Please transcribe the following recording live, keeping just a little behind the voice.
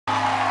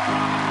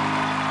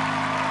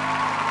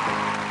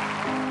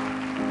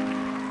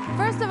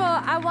First of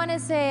all, I want to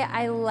say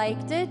I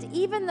liked it,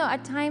 even though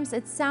at times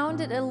it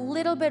sounded a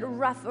little bit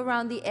rough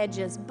around the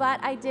edges,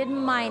 but I didn't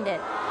mind it.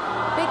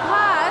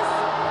 Because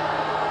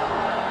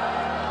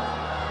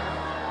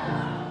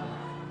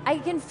I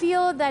can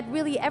feel that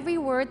really every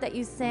word that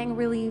you sang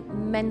really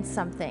meant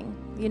something,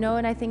 you know,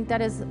 and I think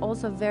that is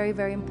also very,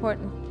 very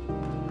important.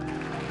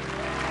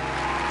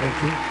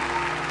 Thank you.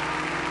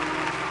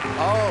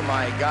 Oh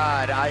my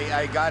God,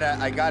 I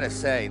gotta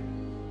say,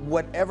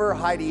 whatever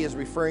Heidi is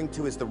referring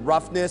to as the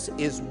roughness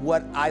is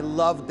what I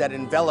loved that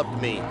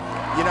enveloped me.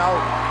 You know,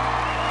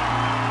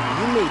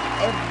 you made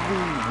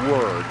every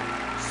word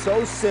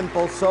so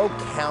simple, so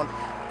count.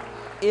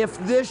 If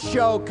this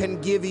show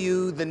can give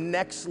you the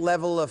next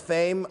level of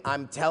fame,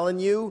 I'm telling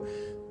you,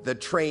 the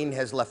train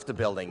has left the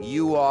building.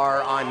 You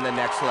are on the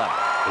next level.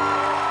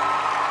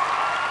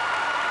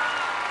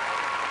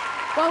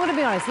 Well, I'm going to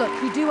be honest. Look,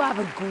 you do have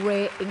a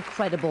great,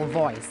 incredible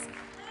voice.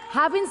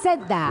 Having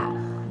said that,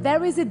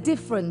 there is a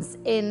difference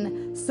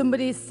in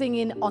somebody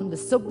singing on the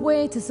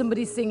subway to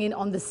somebody singing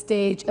on the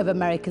stage of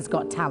America's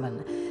Got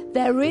Talent.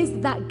 There is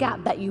that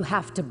gap that you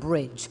have to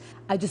bridge.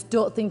 I just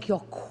don't think you're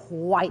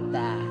quite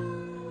there,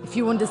 if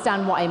you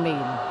understand what I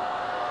mean.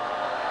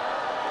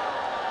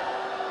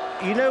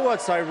 You know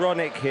what's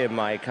ironic here,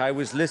 Mike? I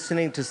was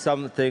listening to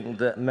something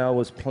that Mel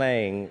was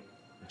playing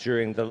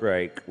during the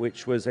break,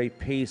 which was a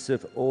piece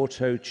of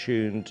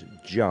auto-tuned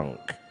junk.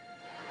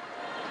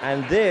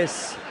 And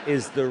this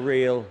is the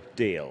real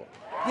deal.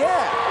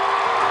 Yeah.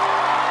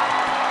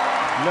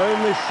 No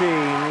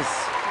machines.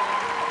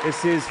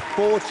 This is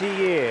 40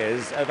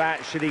 years of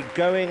actually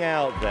going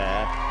out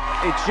there.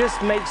 It just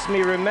makes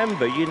me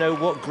remember, you know,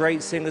 what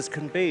great singers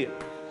can be.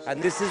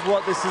 And this is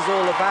what this is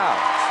all about.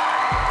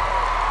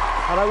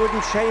 And I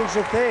wouldn't change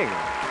a thing.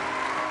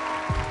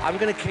 I'm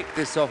going to kick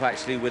this off,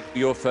 actually, with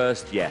your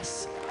first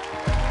yes.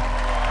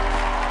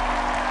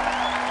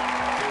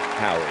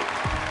 Howie.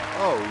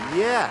 Oh,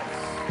 yes.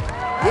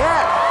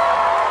 Yes!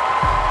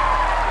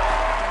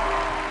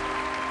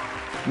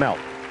 Mel.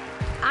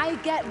 I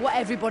get what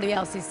everybody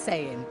else is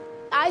saying.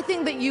 I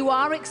think that you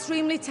are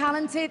extremely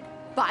talented,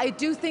 but I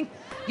do think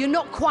you're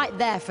not quite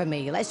there for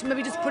me. Let's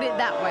maybe just put it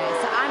that way.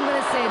 So I'm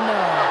going to say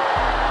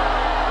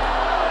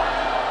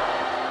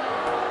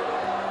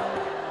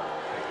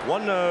no.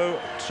 1 no,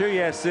 2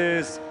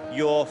 yeses.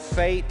 Your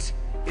fate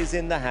is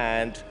in the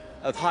hand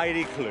of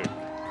Heidi Klum.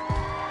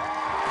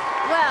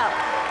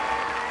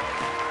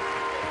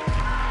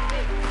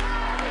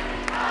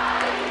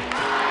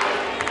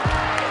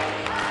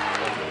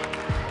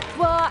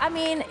 Well, I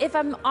mean, if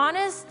I'm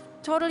honest,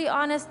 totally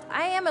honest,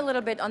 I am a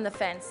little bit on the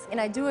fence. And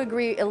I do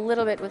agree a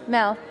little bit with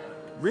Mel.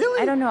 Really?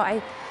 I don't know,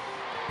 You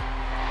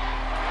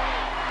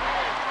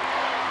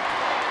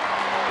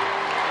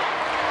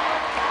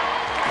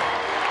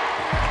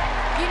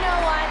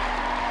know what?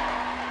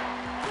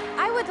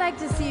 I would like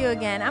to see you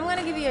again. I'm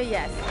gonna give you a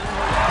yes.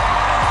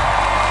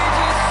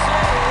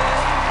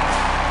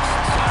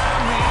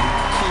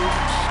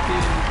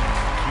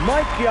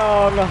 Mike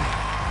Young,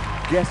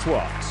 guess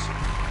what?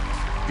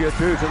 You're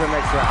through to the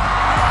next round.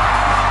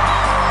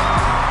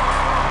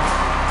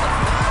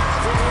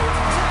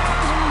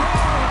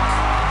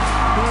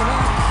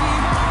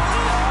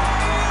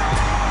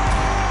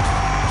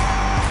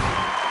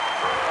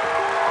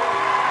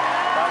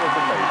 That was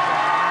amazing.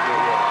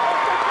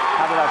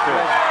 How did I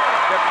feel?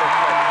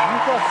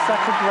 You've got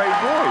such a great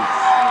voice.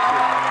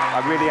 I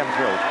really am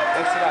thrilled.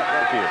 Thanks a lot.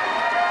 Thank you.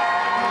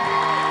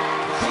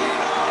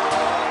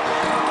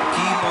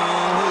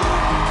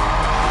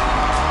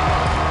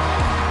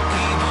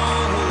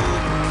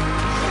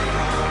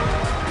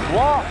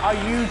 What are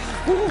you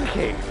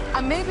thinking?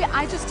 And maybe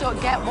I just don't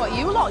get what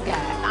you lot get.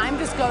 I'm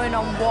just going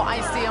on what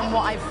I see and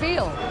what I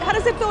feel. How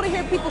does it feel to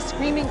hear people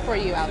screaming for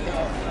you out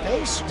there?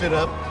 They stood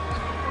up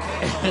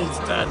and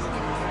started.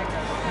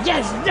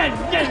 Yes, yes,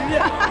 yes,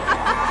 yes.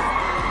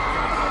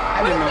 I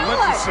didn't know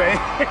what to say.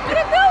 What did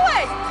it feel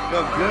like?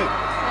 Felt good.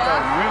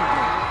 Felt real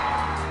good.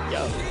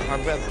 Yo, my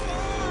brother.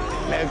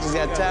 America's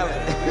Got Talent.